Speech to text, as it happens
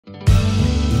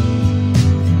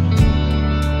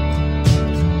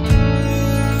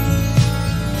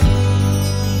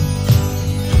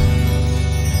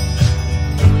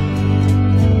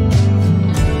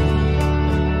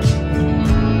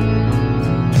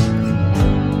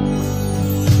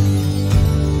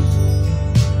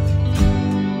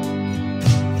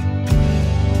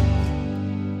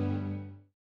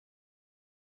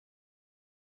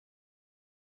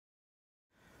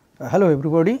Hello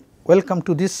everybody, welcome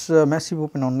to this massive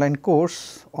open online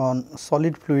course on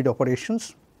solid fluid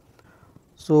operations.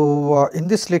 So, in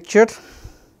this lecture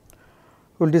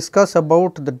we will discuss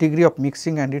about the degree of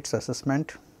mixing and its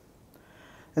assessment.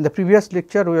 In the previous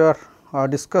lecture we are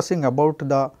discussing about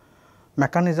the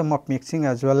mechanism of mixing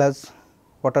as well as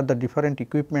what are the different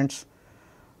equipments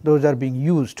those are being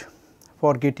used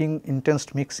for getting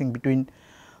intense mixing between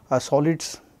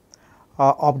solids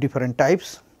of different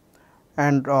types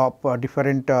and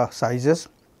different sizes.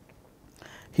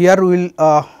 Here we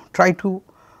will try to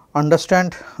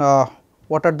understand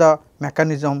what are the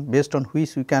mechanism based on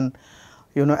which we can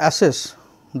assess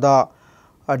the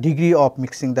degree of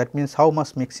mixing, that means how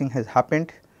much mixing has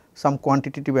happened, some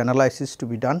quantitative analysis to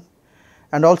be done,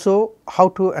 and also how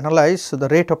to analyze the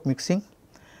rate of mixing,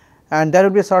 and there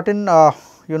will be a certain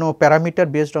parameter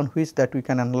based on which that we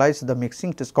can analyze the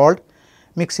mixing. It is called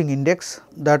mixing index,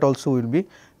 that also we will be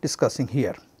discussing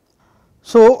here.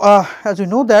 So, as we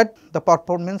know that the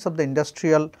performance of the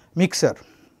industrial mixer,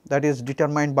 that is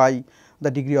determined by the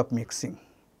degree of mixing,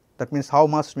 that means how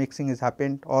much mixing is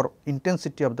happened or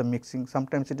intensity of the mixing.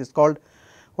 Sometimes it is called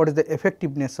what is the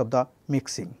effectiveness of the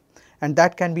mixing, and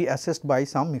that can be assessed by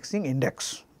some mixing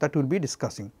index that we will be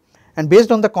discussing. And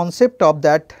based on the concept of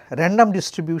that random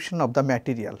distribution of the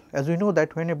material, as we know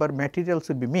that whenever materials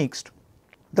will be mixed,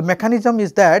 the mechanism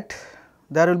is that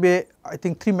there will be I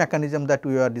think three mechanisms that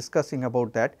we are discussing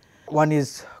about that. One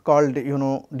is called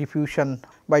diffusion,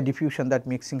 by diffusion that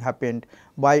mixing happened,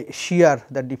 by shear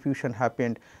that diffusion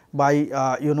happened, by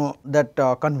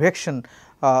that convection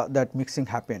that mixing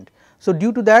happened. So,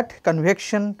 due to that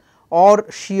convection or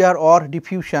shear or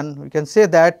diffusion, we can say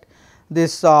that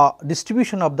this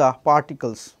distribution of the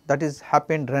particles that is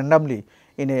happened randomly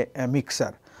in a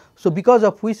mixer. So, because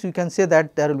of which we can say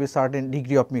that there will be certain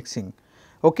degree of mixing,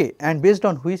 okay, and based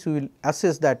on which we will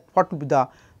assess that what will be the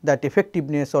that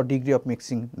effectiveness or degree of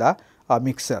mixing the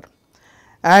mixer,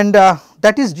 and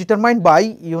that is determined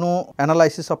by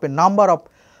analysis of a number of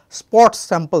spot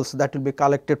samples that will be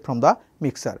collected from the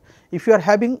mixer. If you are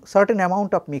having certain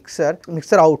amount of mixer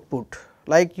output,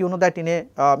 like that in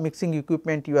a mixing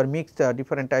equipment you are mixed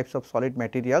different types of solid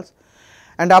materials,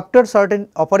 and after certain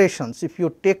operations if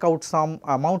you take out some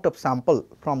amount of sample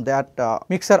from that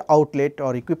mixer outlet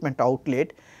or equipment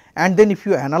outlet, and then if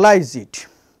you analyze it,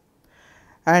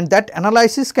 and that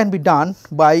analysis can be done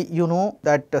by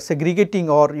that segregating,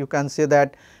 or you can say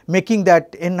that making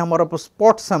that n number of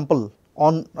spot sample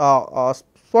on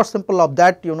spot sample of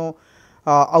that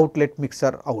outlet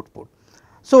mixer output.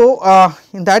 So,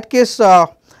 in that case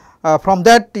from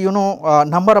that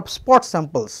number of spot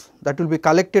samples that will be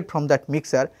collected from that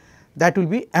mixer, that will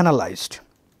be analyzed.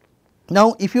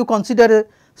 Now, if you consider a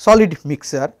solid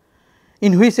mixer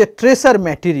in which a tracer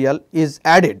material is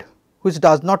added which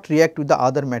does not react with the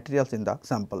other materials in the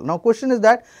sample. Now, question is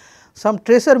that some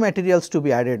tracer materials to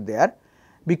be added there,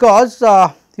 because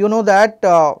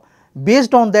that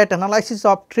based on that analysis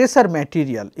of tracer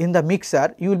material in the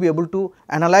mixer, you will be able to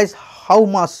analyze how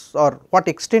much or what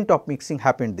extent of mixing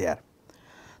happened there.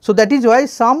 So, that is why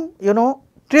some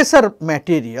tracer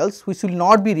materials which will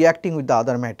not be reacting with the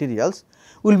other materials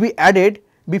will be added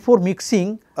before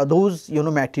mixing those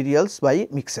materials by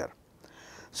mixer.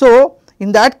 So,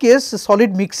 in that case a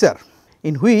solid mixer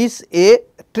in which a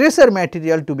tracer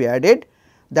material to be added,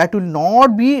 that will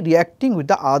not be reacting with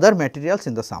the other materials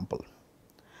in the sample.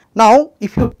 Now,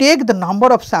 if you take the number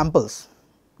of samples,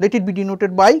 let it be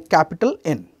denoted by capital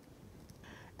N,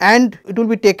 and it will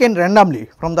be taken randomly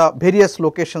from the various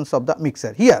locations of the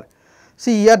mixer. Here,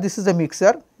 see here, this is a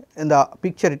mixer, in the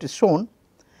picture it is shown,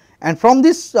 and from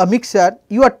this mixer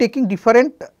you are taking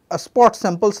different spot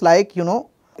samples, like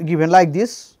given like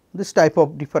this type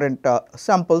of different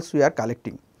samples we are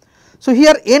collecting. So,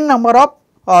 here n number of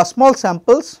small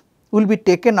samples will be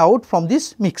taken out from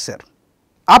this mixer.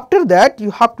 After that,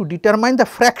 you have to determine the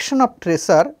fraction of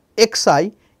tracer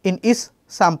xi in each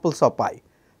samples of I.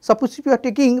 Suppose if you are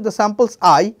taking the samples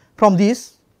I from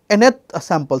these nth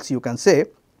samples, you can say,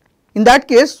 in that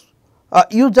case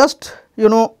you just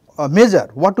measure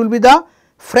what will be the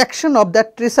fraction of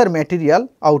that tracer material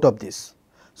out of this.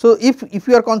 So, if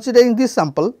you are considering this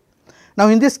sample, now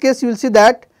in this case you will see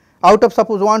that out of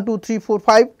suppose 1, 2, 3, 4,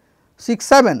 5, 6,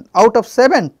 7, out of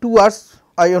 7 2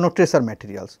 are tracer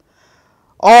materials,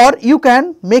 or you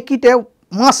can make it a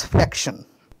mass fraction,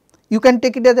 you can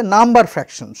take it as a number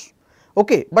fractions,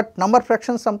 okay, but number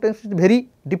fractions sometimes is very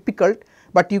difficult,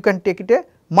 but you can take it a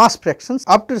mass fractions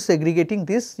after segregating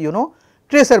this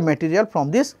tracer material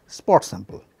from this spot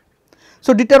sample.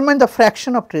 So, determine the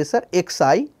fraction of tracer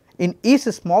xi in each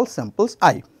small samples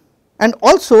I, and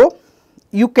also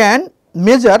you can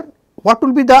measure what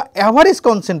will be the average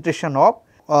concentration of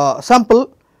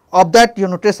sample of that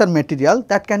tracer material,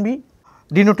 that can be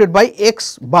denoted by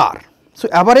x bar. So,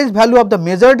 average value of the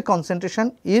measured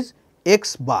concentration is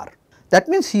x bar. That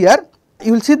means, here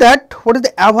you will see that what is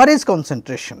the average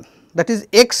concentration, that is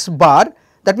x bar,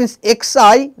 that means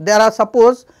xi, there are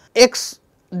suppose x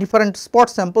different spot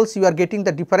samples, you are getting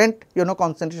the different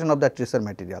concentration of that tracer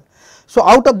material. So,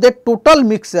 out of that total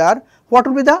mixture, what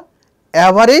will be the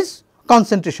average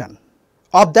concentration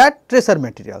of that tracer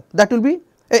material, that will be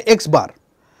x bar.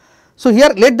 So, here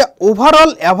let the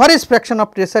overall average fraction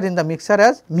of tracer in the mixture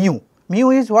as mu.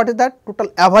 Mu is what is that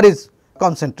total average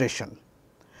concentration.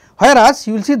 Whereas,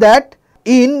 you will see that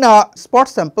in spot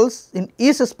samples, in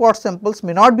each spot samples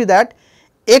may not be that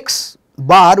x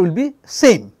bar will be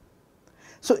same.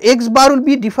 So, x bar will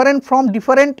be different from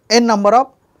different n number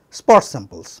of spot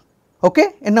samples,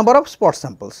 okay, n number of spot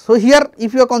samples. So, here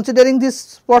if you are considering these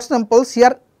spot samples,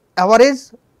 here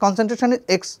average concentration is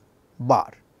x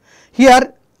bar,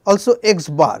 here also x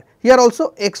bar, here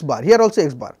also x bar, here also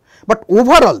x bar, but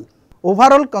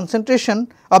overall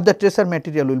concentration of the tracer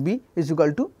material will be is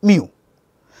equal to mu.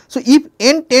 So, if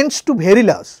n tends to very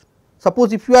large,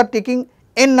 suppose if you are taking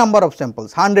n number of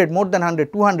samples, 100, more than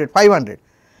 100, 200, 500,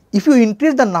 if you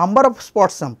increase the number of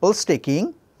spot samples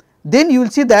taking, then you will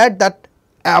see that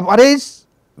average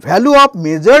value of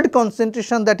measured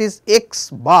concentration, that is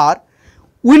x bar,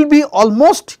 will be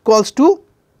almost equals to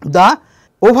the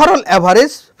overall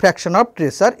average fraction of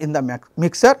tracer in the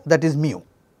mixture, that is mu.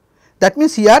 That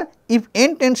means, here if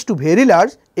n tends to very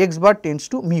large, x bar tends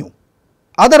to mu,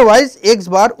 otherwise x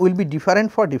bar will be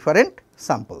different for different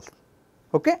samples.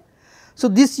 Okay. So,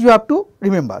 this you have to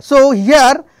remember. So,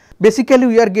 here basically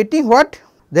we are getting what,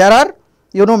 there are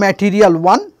material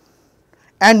 1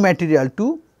 and material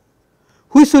 2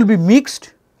 which will be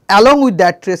mixed along with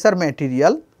that tracer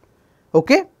material,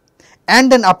 okay,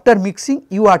 and then after mixing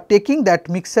you are taking that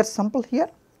mixture sample here,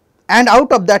 and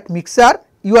out of that mixture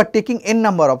you are taking n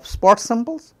number of spot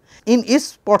samples. In each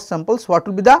spot samples, what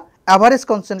will be the average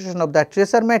concentration of that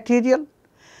tracer material,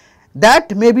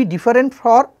 that may be different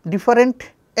for different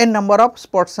n number of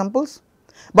spot samples.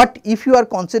 But if you are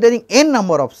considering n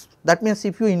number of, that means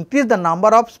if you increase the number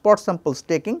of spot samples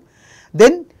taking,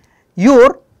 then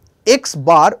your x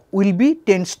bar will be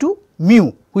tends to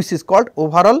mu, which is called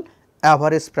overall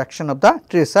average fraction of the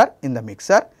tracer in the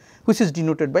mixer, which is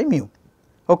denoted by mu.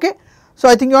 Okay. So,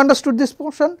 I think you understood this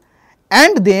portion,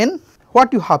 and then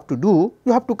what you have to do,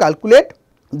 you have to calculate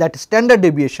that standard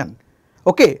deviation.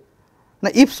 Okay. Now,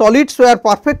 if solids were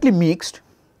perfectly mixed,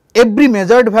 every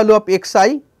measured value of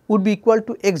xi would be equal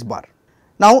to x bar.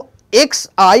 Now,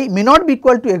 xi may not be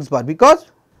equal to x bar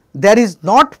because there is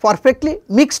not perfectly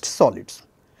mixed solids.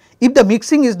 If the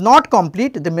mixing is not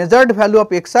complete, the measured value of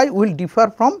xi will differ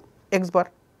from x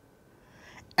bar.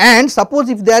 And suppose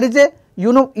if there is a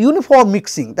uniform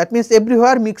mixing, that means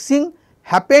everywhere mixing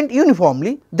happened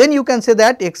uniformly, then you can say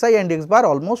that xi and x bar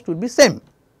almost will be same,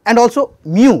 and also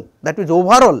mu, that is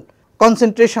overall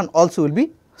concentration also will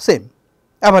be same,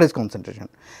 average concentration.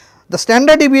 The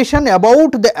standard deviation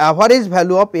about the average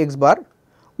value of x bar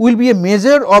will be a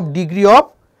measure of degree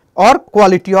of or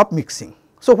quality of mixing.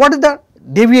 So, what is the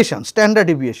deviation, standard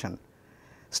deviation?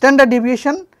 Standard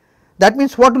deviation, that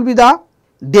means what will be the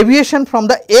deviation from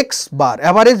the x bar,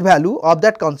 average value of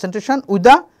that concentration with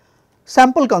the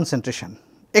sample concentration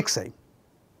xi,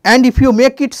 and if you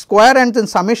make it square and then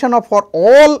summation of for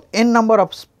all n number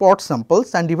of spot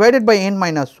samples and divided by n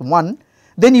minus 1,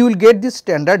 then you will get this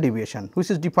standard deviation,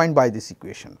 which is defined by this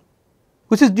equation,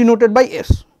 which is denoted by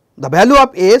S. The value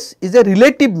of S is a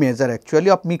relative measure actually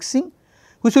of mixing,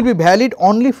 which will be valid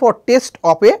only for test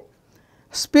of a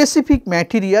specific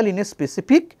material in a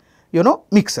specific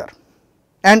mixer,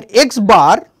 and x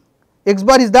bar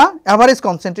is the average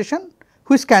concentration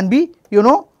which can be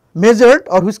measured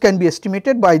or which can be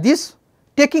estimated by this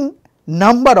taking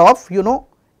number of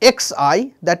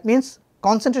xi, that means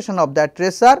concentration of that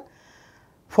tracer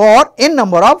for n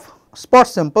number of spot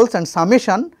samples, and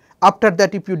summation after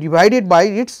that if you divide it by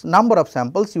its number of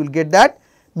samples, you will get that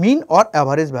mean or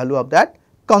average value of that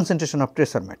concentration of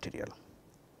tracer material.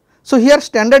 So, here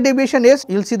standard deviation is,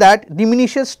 you will see that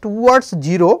diminishes towards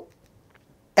 0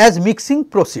 as mixing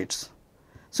proceeds.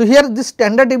 So, here this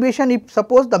standard deviation, if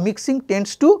suppose the mixing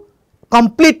tends to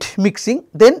complete mixing,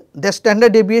 then the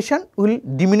standard deviation will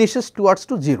diminishes towards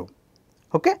to 0.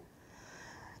 Okay.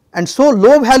 And so,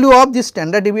 low value of this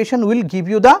standard deviation will give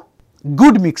you the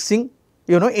good mixing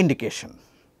indication.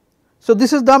 So,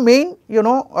 this is the main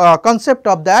concept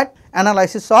of that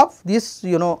analysis of this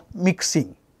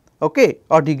mixing, okay,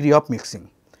 or degree of mixing.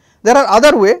 There are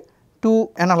other way to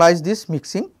analyze this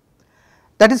mixing.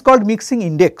 that is called mixing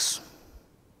index.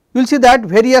 You will see that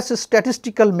various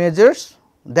statistical measures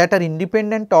that are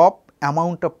independent of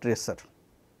amount of tracer.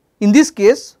 In this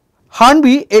case,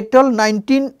 Hornby et al.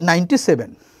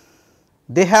 1997,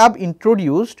 they have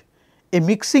introduced a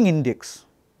mixing index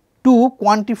to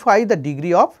quantify the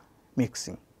degree of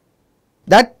mixing.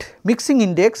 That mixing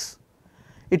index,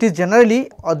 it is generally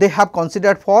they have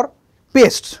considered for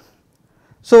pastes.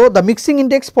 So, the mixing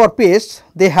index for pastes,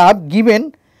 they have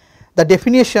given the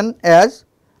definition as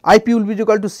IP will be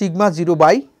equal to sigma 0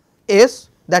 by S,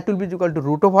 that will be equal to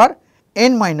root over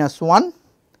n minus 1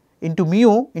 into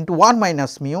mu into 1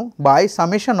 minus mu by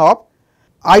summation of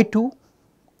I to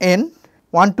n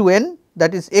 1 to n,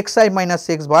 that is xi minus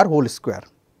x bar whole square.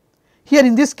 Here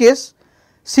in this case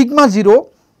sigma 0,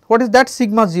 what is that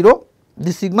sigma 0?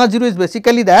 The sigma 0 is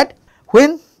basically that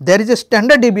when there is a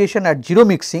standard deviation at 0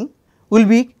 mixing will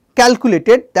be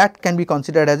calculated, that can be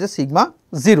considered as a sigma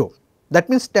 0. That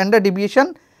means standard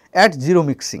deviation at 0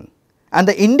 mixing, and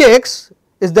the index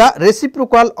is the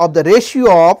reciprocal of the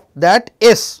ratio of that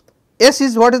S. S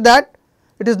is what is that?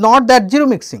 It is not that 0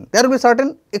 mixing, there will be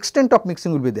certain extent of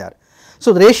mixing will be there.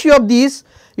 So, the ratio of these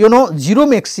 0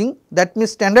 mixing, that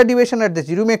means standard deviation at the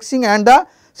 0 mixing and the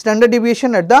standard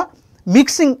deviation at the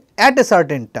mixing at a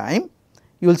certain time,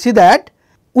 you will see that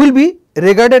will be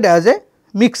regarded as a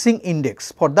mixing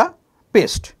index for the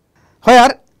paste,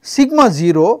 where sigma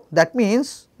 0, that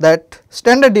means that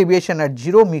standard deviation at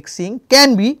 0 mixing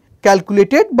can be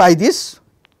calculated by this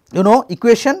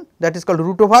equation, that is called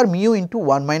root over mu into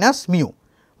 1 minus mu.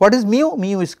 What is mu?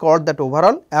 Mu is called that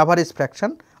overall average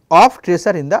fraction of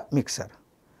tracer in the mixer.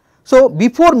 So,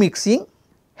 before mixing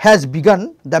has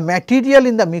begun, the material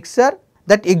in the mixer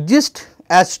that exists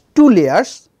as two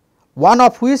layers, one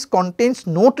of which contains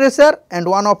no tracer and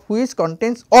one of which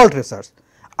contains all tracers.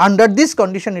 Under this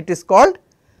condition it is called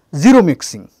 0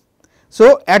 mixing.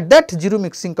 So, at that 0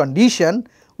 mixing condition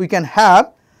we can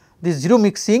have this 0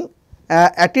 mixing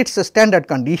at its standard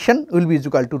condition will be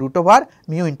equal to root over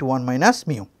mu into 1 minus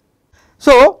mu.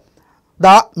 So,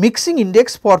 the mixing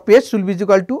index for paste will be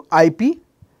equal to IP,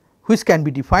 which can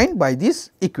be defined by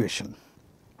this equation.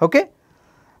 Okay.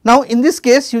 Now, in this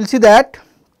case you will see that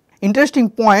interesting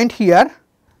point here,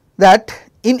 that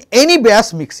in any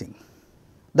batch mixing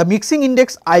the mixing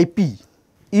index IP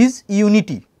is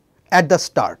unity at the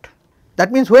start.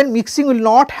 That means, when mixing will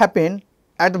not happen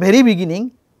at the very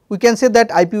beginning, we can say that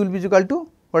IP will be equal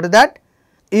to what is that,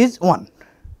 is 1,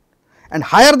 and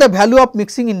higher the value of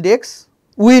mixing index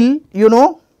will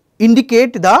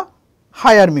indicate the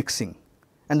higher mixing,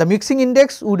 and the mixing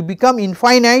index would become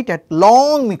infinite at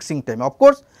long mixing time. Of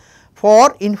course,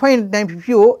 for infinite time, if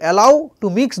you allow to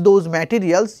mix those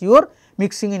materials, your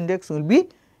mixing index will be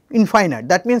infinite.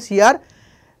 That means, here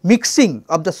mixing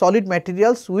of the solid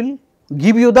materials will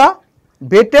give you the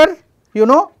better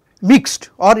mixed,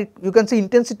 or you can say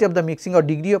intensity of the mixing or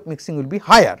degree of mixing will be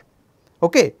higher.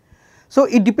 Okay. So,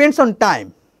 it depends on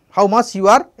time, how much you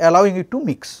are allowing it to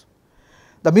mix.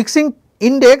 The mixing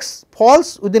index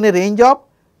falls within a range of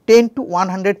 10 to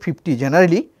 150.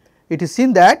 Generally, it is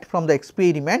seen that from the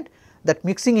experiment that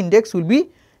mixing index will be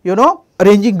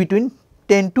ranging between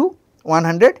 10 to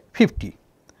 150.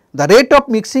 The rate of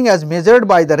mixing as measured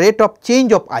by the rate of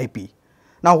change of IP.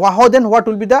 Now, what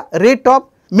will be the rate of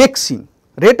mixing?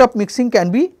 Rate of mixing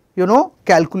can be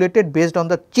calculated based on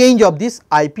the change of this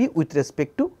IP with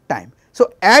respect to time.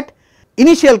 So, at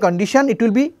initial condition it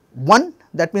will be 1,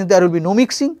 that means there will be no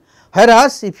mixing,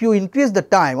 whereas if you increase the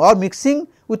time or mixing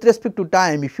with respect to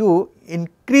time, if you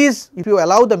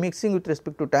allow the mixing with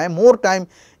respect to time, more time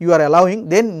you are allowing,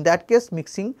 then in that case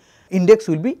mixing index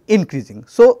will be increasing.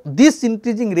 So, this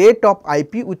increasing rate of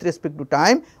IP with respect to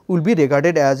time will be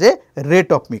regarded as a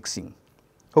rate of mixing.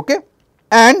 Okay.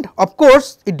 And of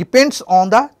course, it depends on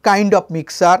the kind of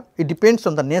mixer, it depends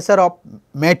on the nature of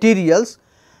materials,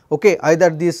 okay, either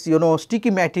this sticky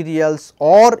materials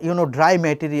or dry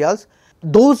materials,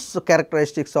 those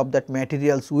characteristics of that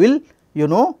materials will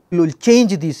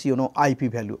change this IP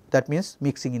value, that means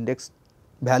mixing index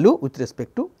value with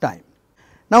respect to time.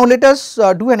 Now, let us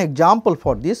do an example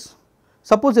for this.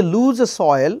 Suppose a loose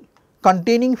soil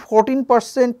containing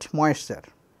 14% moisture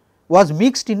was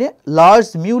mixed in a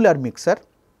large Mueller mixer.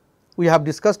 We have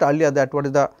discussed earlier that what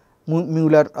is the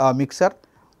Mueller mixer,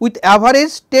 with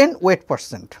average 10 weight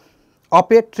percent of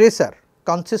a tracer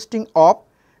consisting of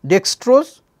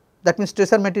dextrose, that means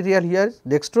tracer material here is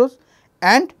dextrose,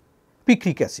 and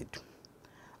picric acid.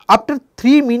 After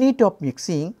 3 minutes of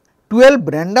mixing, 12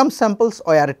 random samples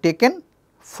were taken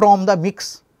from the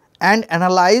mix and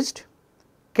analyzed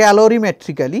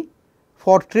calorimetrically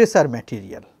for tracer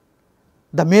material.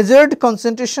 The measured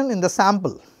concentration in the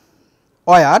sample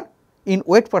where in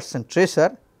weight percent tracer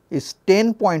is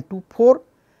 10.24,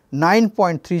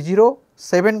 9.30,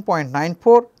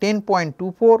 7.94,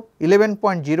 10.24,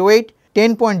 11.08,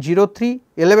 10.03,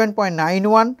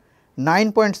 11.91,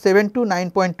 9.72,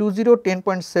 9.20,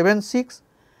 10.76,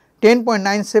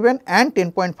 10.97 and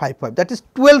 10.55, that is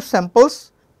 12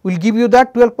 samples will give you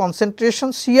that 12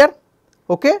 concentrations here,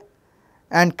 okay,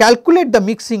 and calculate the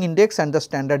mixing index and the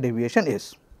standard deviation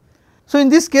is. So, in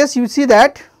this case you see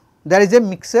that there is a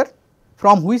mixer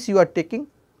from which you are taking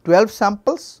 12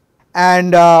 samples,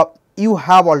 and you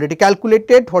have already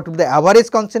calculated what will be the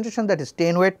average concentration, that is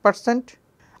 10 weight percent.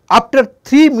 After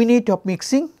 3 minutes of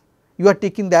mixing you are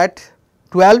taking that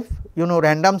 12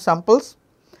 random samples,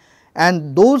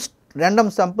 and those random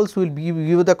samples will give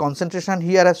you the concentration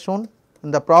here as shown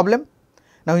in the problem.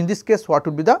 Now, in this case what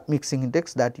would be the mixing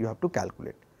index that you have to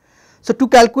calculate. So, to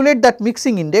calculate that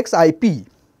mixing index IP,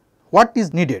 what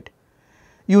is needed?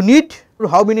 You need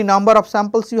how many number of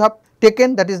samples you have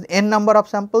taken, that is n number of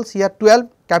samples, here 12,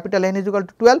 capital N is equal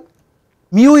to 12.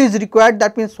 Mu is required,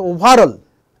 that means overall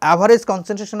average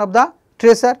concentration of the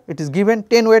tracer, it is given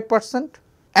 10 weight percent,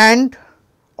 and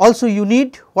also you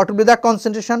need what will be the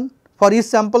concentration for each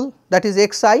sample, that is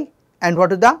xi, and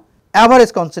what is the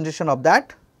average concentration of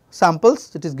that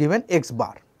samples, it is given x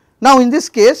bar. Now, in this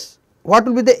case what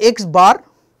will be the x bar?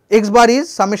 X bar is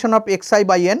summation of xi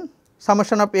by n,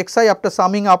 summation of xi after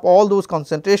summing up all those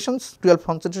concentrations, 12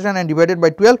 concentration and divided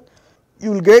by 12,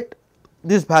 you will get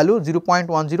this value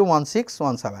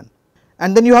 0.101617,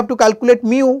 and then you have to calculate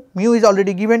mu, mu is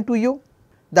already given to you,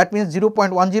 that means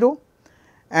 0.10,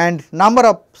 and number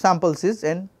of samples is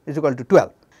n is equal to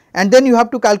 12, and then you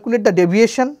have to calculate the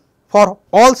deviation for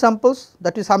all samples,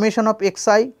 that is summation of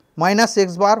xi minus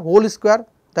x bar whole square,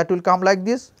 that will come like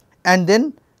this, and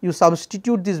then you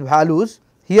substitute these values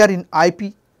here in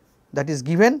IP that is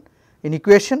given in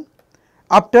equation.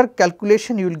 After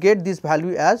calculation you will get this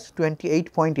value as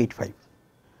 28.85.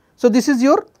 So, this is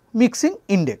your mixing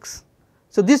index.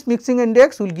 So, this mixing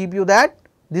index will give you that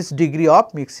this degree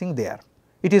of mixing there.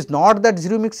 It is not that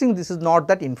 0 mixing, this is not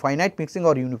that infinite mixing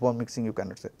or uniform mixing, you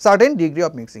cannot say, certain degree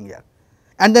of mixing here.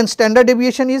 And then standard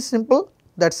deviation is simple,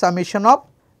 that summation of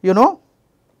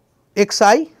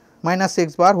xi minus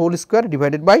x bar whole square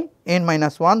divided by n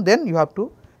minus 1, then you have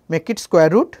to make it square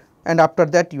root, and after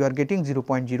that you are getting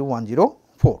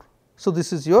 0.0104. So,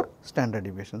 this is your standard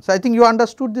deviation. So, I think you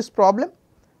understood this problem.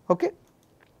 Okay.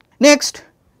 Next,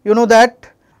 you know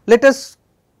that let us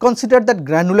consider that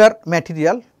granular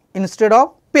material instead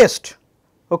of paste.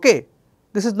 Okay.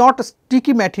 This is not a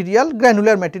sticky material,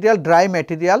 granular material, dry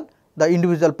material, the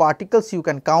individual particles you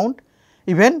can count,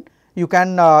 even you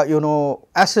can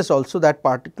assess also that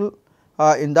particle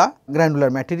in the granular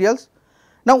materials.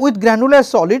 Now, with granular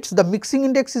solids the mixing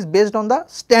index is based on the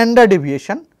standard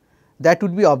deviation that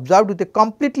would be observed with a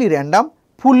completely random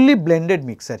fully blended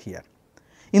mixer here.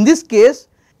 In this case,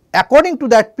 according to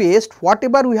that paste,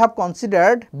 whatever we have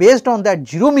considered based on that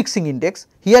 0 mixing index,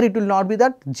 here it will not be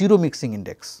that 0 mixing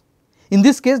index. In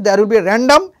this case there will be a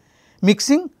random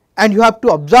mixing, and you have to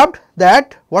observe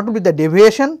that what will be the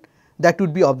deviation that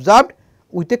would be observed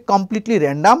with a completely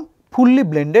random fully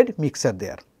blended mixer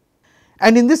there.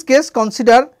 And in this case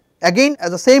consider again as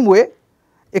the same way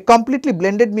a completely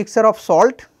blended mixture of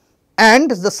salt and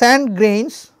the sand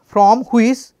grains from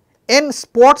which n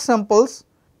spot samples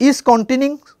is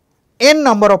containing n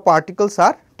number of particles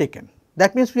are taken.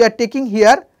 That means we are taking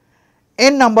here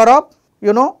n number of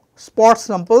spot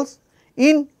samples.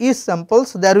 In each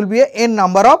samples there will be a n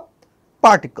number of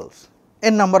particles,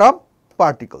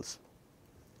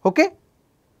 Okay.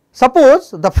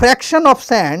 Suppose the fraction of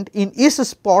sand in each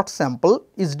spot sample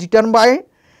is determined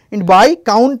by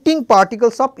counting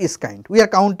particles of each kind. We are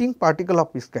counting particle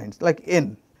of each kinds like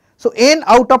n. So, n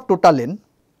out of total n,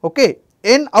 okay,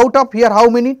 n out of here how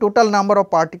many total number of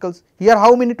particles, here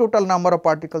how many total number of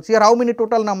particles, here how many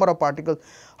total number of particles,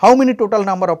 how many total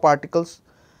number of particles,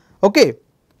 okay.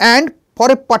 And for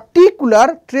a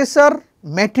particular tracer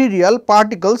material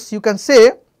particles, you can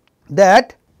say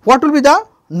that what will be the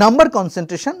number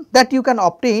concentration that you can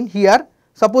obtain here.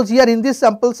 Suppose here in this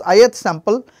samples ith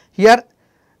sample, here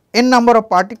n number of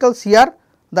particles, here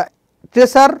the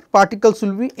tracer particles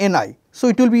will be ni. So,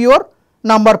 it will be your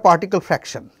number particle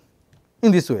fraction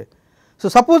in this way. So,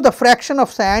 suppose the fraction of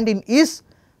sand in each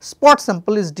spot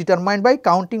sample is determined by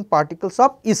counting particles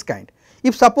of each kind.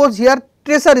 If suppose here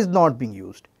tracer is not being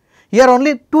used, here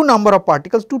only two number of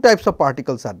particles, two types of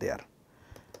particles are there.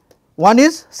 One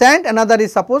is sand, another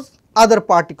is suppose other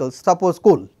particles, suppose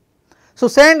coal. So,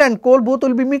 sand and coal both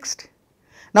will be mixed.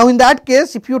 Now, in that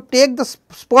case if you take the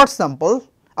spot sample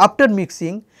after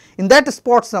mixing, in that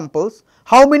spot samples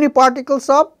how many particles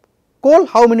of coal,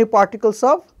 how many particles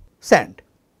of sand.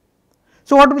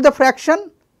 So, what will be the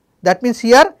fraction? That means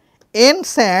here n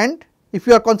sand, if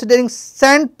you are considering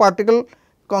sand particle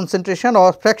concentration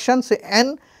or fraction, say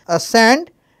n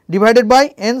sand divided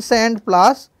by n sand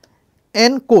plus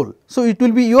n coal. So, it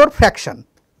will be your fraction,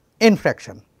 n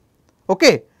fraction.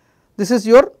 Okay. This is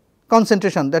your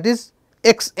concentration, that is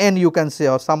x n you can say,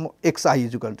 or some x I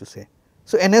is equal to say.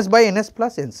 So, ns by ns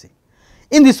plus nc.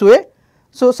 In this way,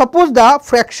 so suppose the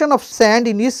fraction of sand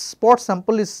in each spot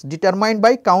sample is determined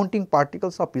by counting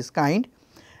particles of each kind.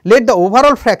 Let the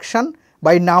overall fraction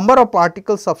by number of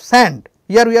particles of sand,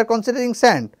 here we are considering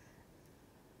sand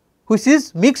which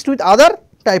is mixed with other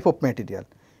type of material,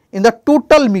 in the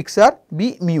total mixture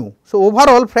be mu. So,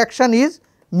 overall fraction is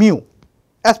mu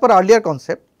as per earlier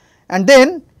concept, and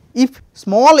then if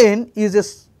small n is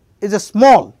a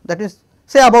small, that is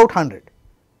say about 100,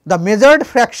 the measured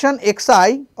fraction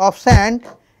xi of sand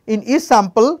in each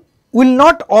sample will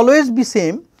not always be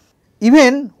same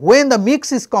even when the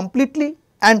mix is completely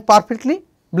and perfectly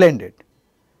blended.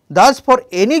 Thus, for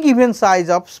any given size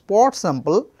of spot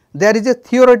sample, there is a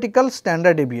theoretical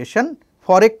standard deviation.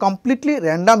 For a completely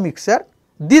random mixture,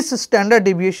 this standard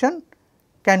deviation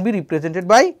can be represented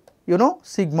by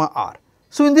sigma r.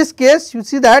 So, in this case you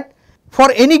see that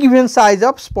for any given size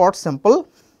of spot sample,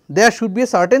 there should be a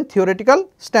certain theoretical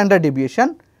standard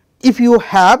deviation. If you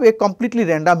have a completely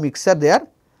random mixture there,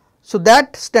 so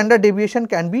that standard deviation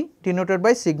can be denoted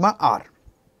by sigma r.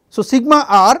 So, sigma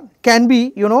r can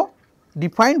be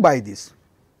defined by this,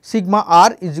 sigma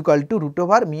r is equal to root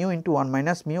over mu into 1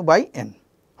 minus mu by n,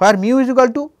 where mu is equal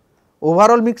to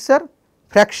overall mixture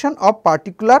fraction of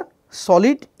particular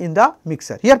solid in the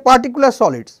mixture. Here particular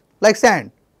solids like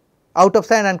sand, out of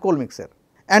sand and coal mixture,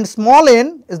 and small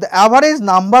n is the average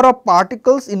number of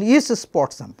particles in each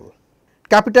spot sample,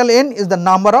 capital N is the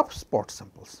number of spot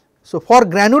samples. So, for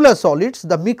granular solids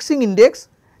the mixing index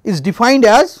is defined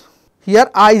as here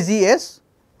IGS,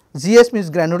 GS means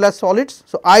granular solids.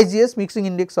 So, IGS mixing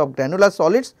index of granular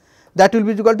solids, that will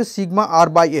be equal to sigma r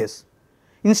by s.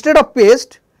 Instead of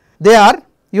paste they are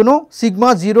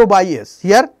sigma 0 by s,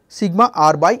 here sigma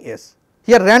r by s.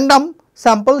 Here random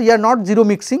sample, here not 0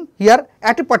 mixing, here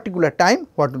at a particular time,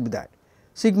 what will be that?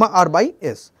 Sigma r by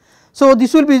s. So,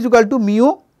 this will be equal to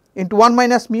mu into 1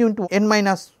 minus mu into n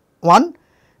minus 1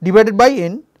 divided by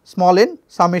n, small n,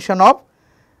 summation of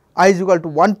I is equal to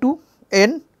 1 to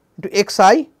n into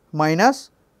xi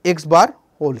minus x bar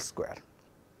whole square.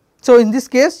 So, in this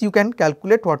case you can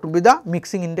calculate what will be the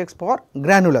mixing index for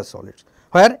granular solids,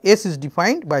 where S is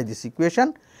defined by this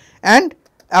equation and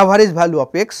average value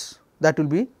of x, that will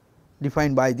be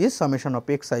defined by this summation of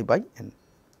xi by n.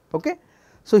 Okay.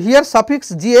 So, here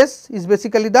suffix gs is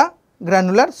basically the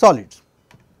granular solids,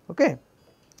 okay,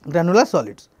 granular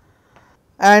solids,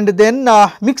 and then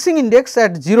mixing index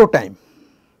at 0 time.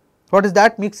 What is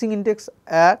that mixing index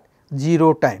at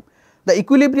 0 time? The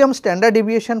equilibrium standard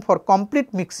deviation for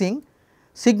complete mixing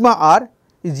sigma r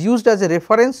is used as a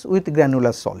reference with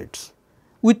granular solids.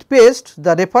 With paste,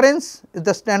 the reference is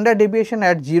the standard deviation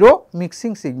at 0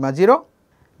 mixing sigma 0.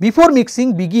 Before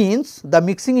mixing begins, the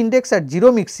mixing index at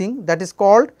 0 mixing, that is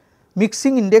called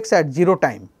mixing index at 0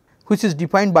 time, which is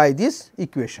defined by this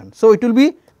equation. So, it will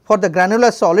be for the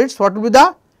granular solids, what will be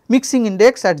the mixing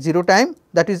index at 0 time,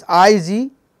 that is Ig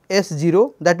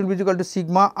S0, that will be equal to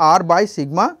sigma r by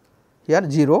sigma here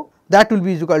 0, that will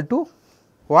be equal to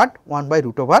what? 1 by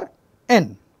root over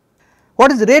n.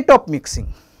 What is rate of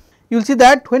mixing? You will see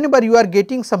that whenever you are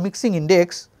getting some mixing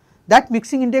index, that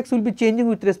mixing index will be changing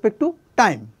with respect to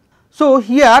time. So,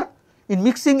 here in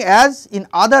mixing as in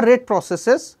other rate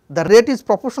processes, the rate is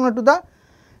proportional to the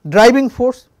driving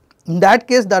force. In that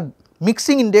case, the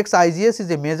mixing index IGS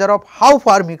is a measure of how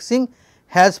far mixing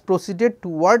has proceeded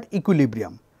toward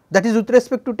equilibrium, that is with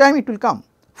respect to time it will come.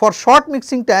 For short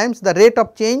mixing times, the rate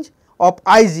of change of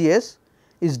IGS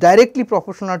is directly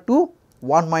proportional to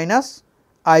 1 minus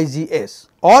IGS,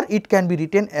 or it can be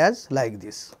written as like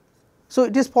this. So,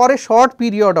 it is for a short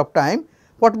period of time,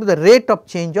 what will be the rate of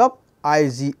change of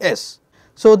IGS.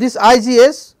 So, this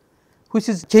IGS which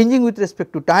is changing with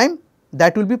respect to time,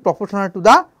 that will be proportional to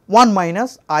the 1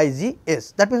 minus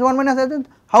IGS. That means 1 minus IGS,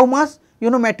 how much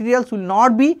materials will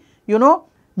not be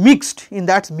mixed in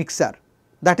that mixer,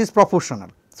 that is proportional.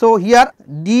 So, here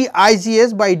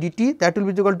dIGS by dt, that will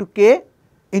be equal to k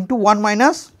into 1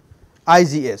 minus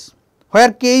IGS,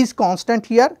 where k is constant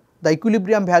here, the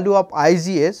equilibrium value of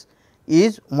IGS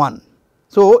is 1.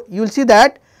 So, you will see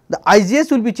that the IGS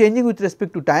will be changing with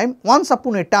respect to time. Once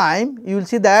upon a time, you will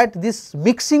see that this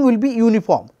mixing will be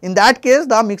uniform. In that case,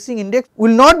 the mixing index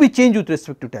will not be changed with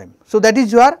respect to time. So, that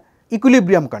is your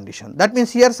equilibrium condition. That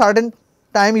means, here certain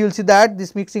time you will see that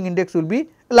this mixing index will be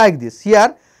like this.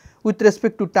 Here with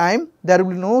respect to time there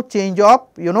will be no change of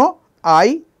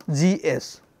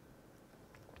IGS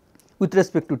with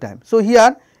respect to time. So,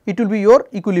 here it will be your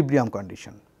equilibrium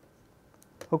condition.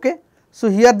 Okay. So,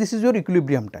 here this is your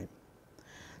equilibrium time.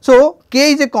 So,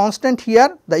 K is a constant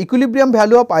here, the equilibrium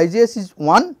value of IGS is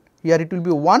 1, here it will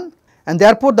be 1, and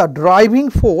therefore, the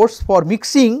driving force for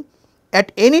mixing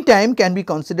at any time can be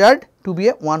considered to be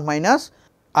a 1 minus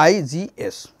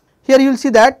IGS. Here you will see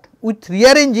that with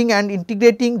rearranging and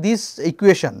integrating this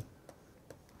equation,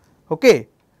 okay,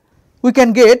 we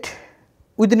can get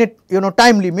within a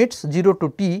time limits 0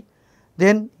 to t,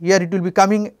 then here it will be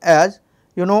coming as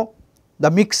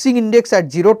the mixing index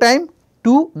at 0 time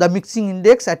to the mixing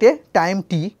index at a time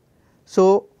t.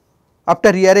 So,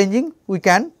 after rearranging we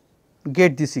can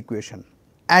get this equation,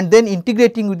 and then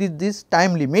integrating with this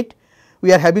time limit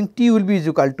we are having t will be is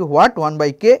equal to what, 1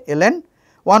 by k ln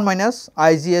 1 minus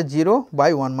IGS 0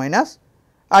 by 1 minus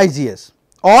IGS,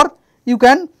 or you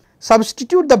can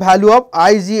substitute the value of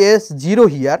IGS 0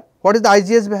 here. What is the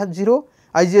IGS 0?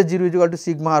 IGS 0 is equal to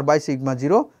sigma r by sigma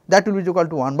 0, that will be equal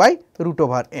to 1 by root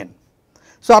over n.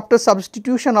 So, after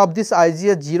substitution of this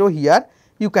IGS 0 here,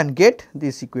 you can get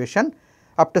this equation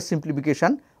after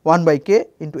simplification 1 by k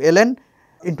into ln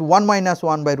into 1 minus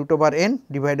 1 by root over n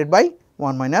divided by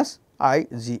 1 minus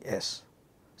IGS.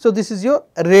 So, this is your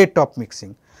rate of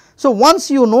mixing. So,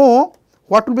 once you know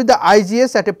what will be the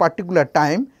IGS at a particular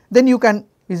time, then you can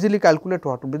easily calculate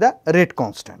what will be the rate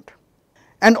constant.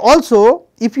 And also,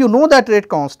 if you know that rate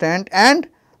constant and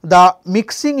the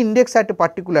mixing index at a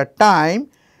particular time,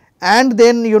 and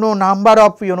then number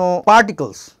of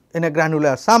particles in a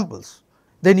granular samples,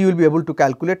 then you will be able to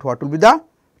calculate what will be the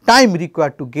time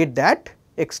required to get that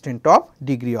extent of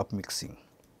degree of mixing.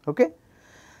 Okay.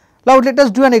 Now, let us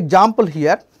do an example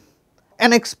here.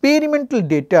 An experimental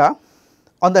data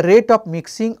on the rate of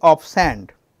mixing of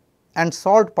sand and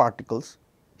salt particles,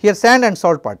 here sand and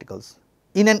salt particles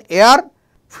in an air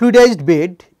fluidized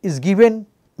bed is given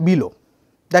below.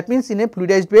 That means, in a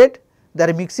fluidized bed there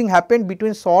a mixing happened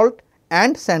between salt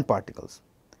and sand particles.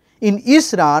 In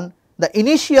each run, the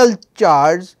initial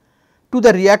charge to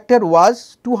the reactor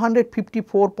was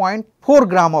 254.4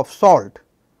 gram of salt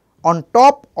on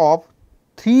top of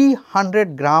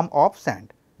 300 gram of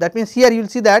sand. That means, here you will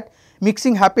see that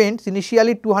mixing happens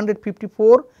initially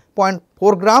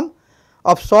 254.4 gram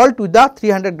of salt with the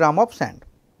 300 gram of sand.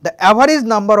 The average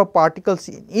number of particles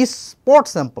in each spot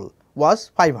sample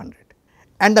was 500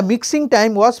 and the mixing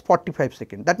time was 45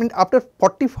 seconds. That means, after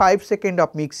 45 seconds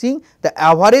of mixing, the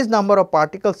average number of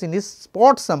particles in each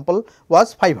spot sample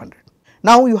was 500.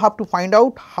 Now, you have to find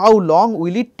out how long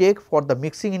will it take for the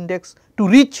mixing index to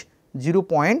reach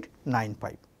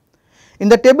 0.95. In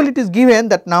the table it is given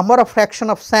that number of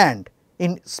fraction of sand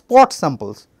in spot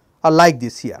samples are like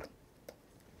this here.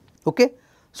 Okay.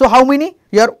 So, how many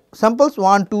here samples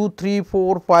 1, 2, 3,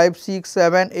 4, 5, 6,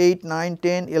 7, 8, 9,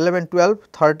 10, 11, 12,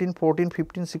 13, 14,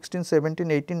 15, 16,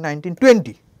 17, 18, 19,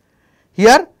 20.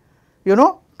 Here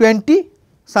 20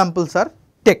 samples are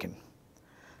taken.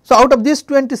 So, out of this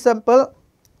 20 sample,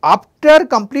 after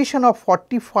completion of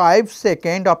 45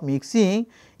 seconds of mixing,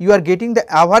 you are getting the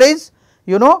average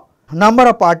number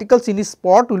of particles in each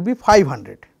spot will be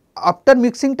 500. After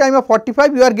mixing time of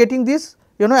 45, you are getting this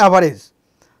average.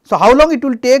 So, how long it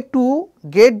will take to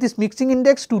get this mixing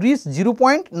index to reach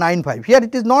 0.95? Here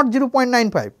it is not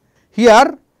 0.95,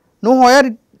 here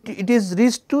nowhere it is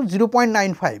reached to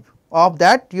 0.95 of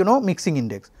that mixing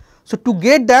index. So, to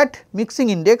get that mixing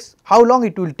index, how long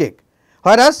it will take?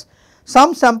 Whereas,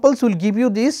 some samples will give you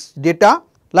this data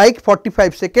like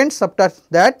 45 seconds, after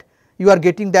that you are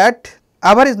getting that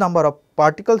average number of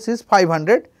particles is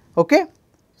 500. Okay.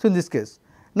 So, in this case,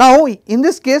 now in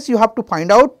this case you have to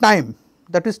find out time,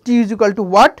 that is t is equal to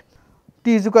what?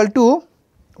 T is equal to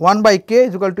 1 by k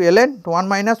is equal to ln 1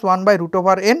 minus 1 by root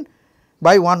over n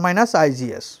by 1 minus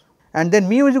IGS, and then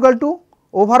mu is equal to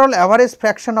overall average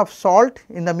fraction of salt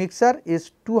in the mixer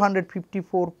is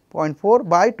 254.4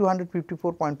 by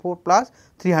 254.4 plus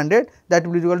 300, that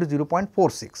will be equal to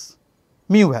 0.46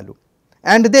 mu value,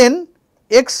 and then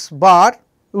x bar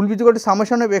will be equal to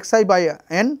summation of xi by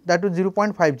n, that is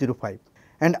 0.505,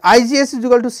 and IGS is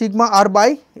equal to sigma r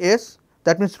by s,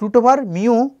 that means root over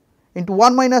mu into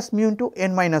 1 minus mu into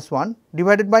n minus 1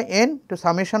 divided by n to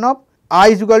summation of I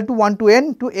is equal to 1 to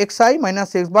n to xi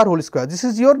minus x bar whole square. This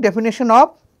is your definition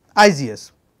of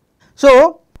IGS.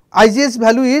 So, IGS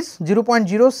value is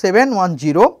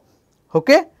 0.0710,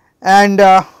 okay, and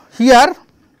here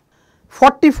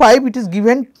 45 it is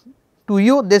given to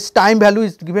you, this time value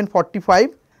is given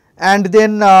 45, and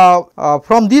then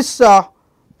from this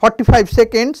 45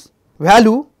 seconds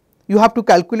value you have to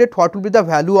calculate what will be the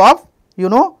value of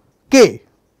K,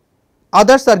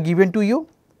 others are given to you.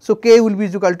 So, K will be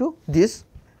equal to this.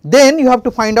 Then you have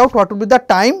to find out what will be the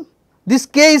time. This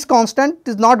K is constant, it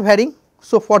is not varying.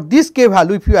 So, for this K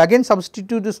value, if you again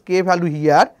substitute this K value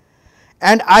here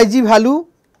and Ig value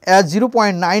as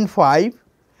 0.95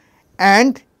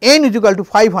 and N is equal to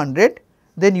 500,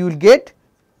 then you will get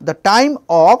the time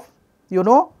of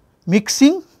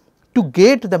mixing to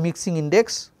get the mixing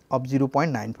index of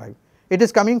 0.95. It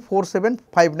is coming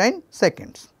 4759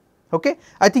 seconds. Okay.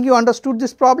 I think you understood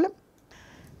this problem.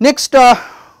 Next,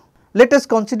 let us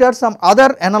consider some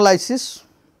other analysis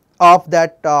of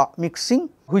that mixing,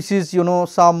 which is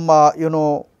some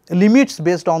limits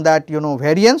based on that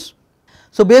variance.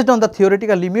 So, based on the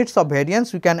theoretical limits of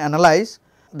variance, we can analyze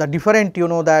the different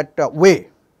that way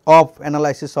of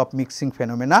analysis of mixing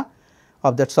phenomena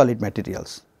of that solid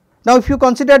materials. Now, if you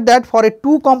consider that for a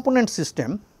two component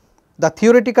system, the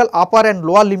theoretical upper and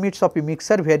lower limits of a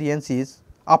mixer variance is,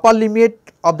 upper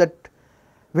limit of that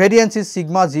variance is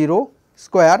sigma 0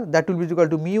 square, that will be equal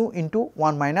to mu into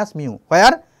 1 minus mu,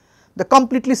 where the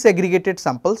completely segregated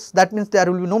samples, that means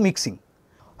there will be no mixing.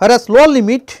 Whereas lower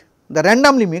limit, the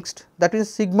randomly mixed, that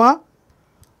is sigma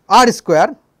r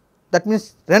square, that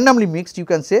means randomly mixed you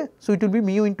can say. So, it will be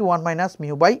mu into 1 minus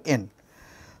mu by n,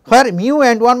 where mu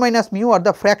and 1 minus mu are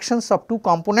the fractions of two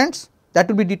components that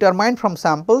will be determined from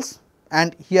samples,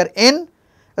 and here n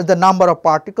is the number of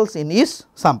particles in each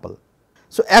sample.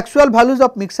 So, actual values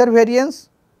of mixer variance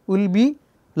will be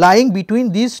lying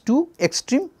between these two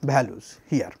extreme values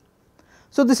here.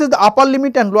 So, this is the upper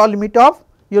limit and lower limit of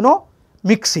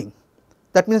mixing,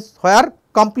 that means where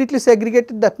completely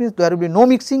segregated, that means there will be no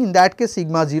mixing, in that case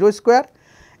sigma 0 square,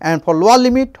 and for lower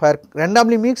limit where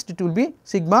randomly mixed it will be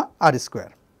sigma r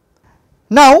square.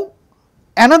 Now,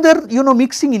 another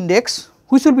mixing index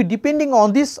which will be depending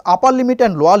on this upper limit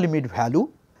and lower limit value,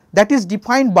 that is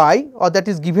defined by or that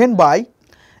is given by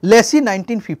Lacy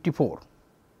 1954.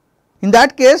 In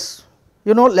that case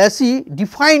Lacy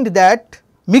defined that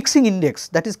mixing index,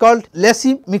 that is called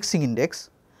Lacy mixing index.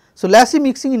 So, Lacy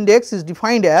mixing index is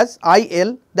defined as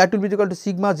IL, that will be equal to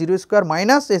sigma 0 square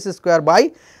minus S square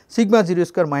by sigma 0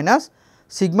 square minus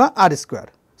sigma r square.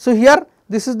 So, here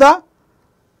this is the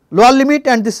lower limit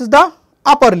and this is the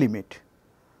upper limit.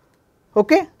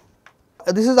 Okay.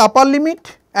 This is upper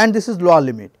limit and this is lower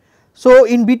limit. So,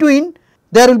 in between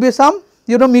there will be some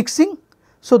mixing.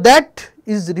 So, that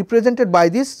is represented by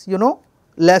this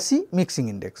Lacy mixing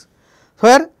index,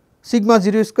 where sigma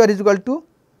 0 square is equal to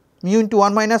mu into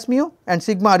 1 minus mu and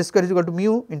sigma r square is equal to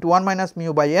mu into 1 minus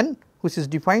mu by n, which is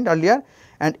defined earlier,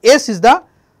 and S is the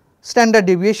standard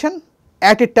deviation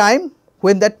at a time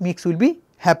when that mix will be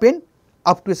happen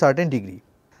up to a certain degree.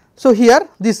 So, here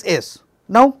this S.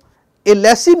 Now, a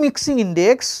Lacy mixing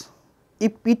index,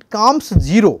 if it comes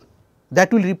 0,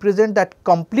 that will represent that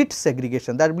complete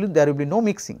segregation, that will there will be no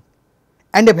mixing,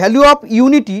 and a value of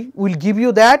unity will give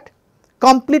you that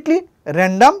completely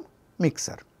random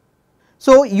mixer.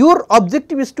 So, your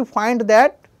objective is to find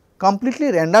that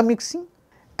completely random mixing,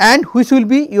 and which will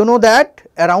be that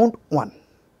around 1.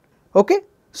 Okay.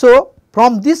 So,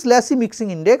 from this Lacy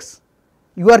mixing index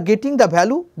you are getting the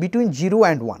value between 0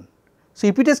 and 1. So,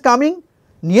 if it is coming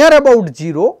near about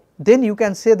 0, then you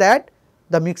can say that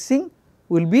the mixing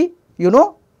will be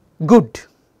good,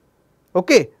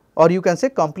 okay, or you can say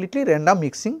completely random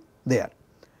mixing there.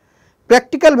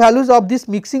 Practical values of this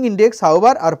mixing index,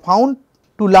 however, are found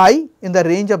to lie in the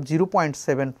range of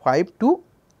 0.75 to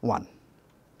 1.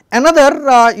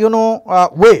 Another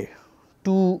way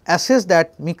to assess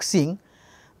that mixing,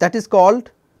 that is called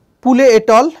Poulet et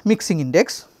al. Mixing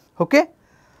index. Okay.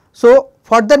 So,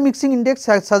 further mixing index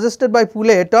as suggested by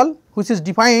Poulet et al., which is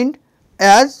defined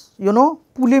as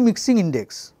Poulet mixing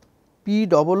index,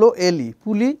 POOLE,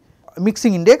 Poulet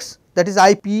mixing index, that is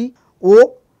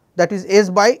IPO, that is S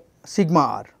by sigma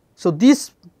r. So,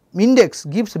 this index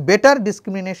gives better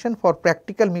discrimination for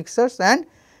practical mixers and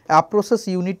approaches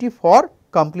unity for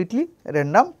completely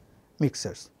random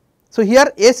mixers. So, here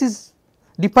S is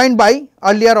defined by,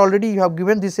 earlier already you have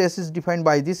given this, S is defined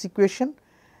by this equation,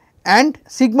 and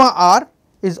sigma r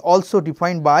is also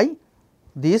defined by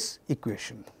this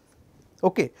equation.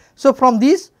 Okay. So, from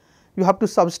this you have to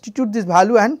substitute this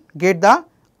value and get the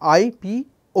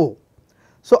IPO.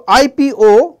 So,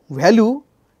 IPO value,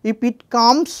 if it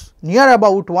comes near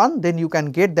about 1, then you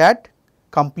can get that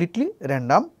completely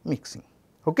random mixing.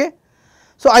 Okay.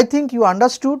 So, I think you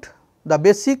understood the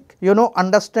basic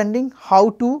understanding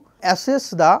how to assess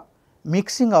the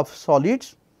mixing of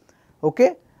solids,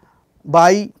 okay,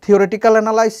 by theoretical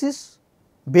analysis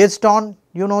based on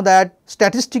that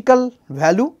statistical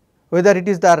value, whether it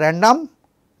is the random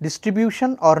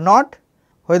distribution or not,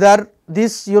 whether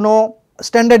this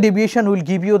standard deviation will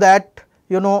give you that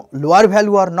lower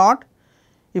value or not.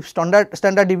 If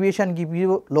standard deviation give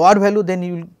you lower value, then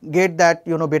you will get that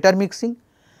better mixing,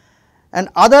 and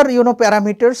other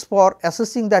parameters for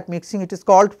assessing that mixing, it is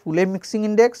called Fulham mixing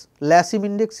index, Lassim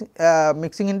index,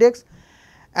 mixing index,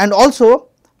 and also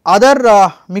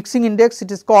other mixing index,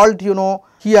 it is called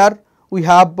here we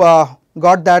have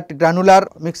got that granular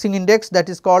mixing index, that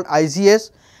is called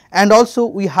IGS, and also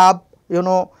we have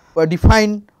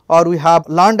defined or we have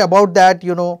learned about that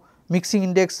mixing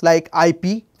index like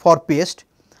IP for paste.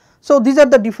 So, these are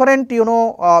the different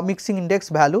mixing index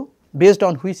value based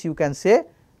on which you can say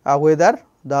whether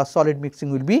the solid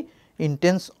mixing will be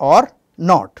intense or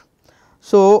not.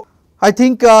 So, I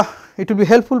think it will be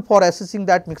helpful for assessing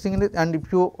that mixing index, and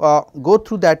if you go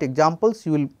through that examples,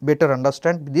 you will better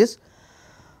understand this.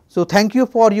 So, thank you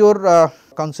for your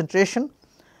concentration,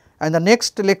 and the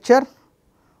next lecture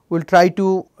we will try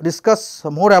to discuss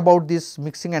more about this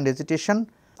mixing and agitation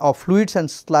of fluids and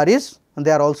slurries, and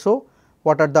there also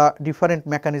what are the different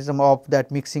mechanism of that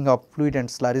mixing of fluid and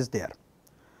slurries there.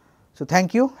 So,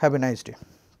 thank you, have a nice day.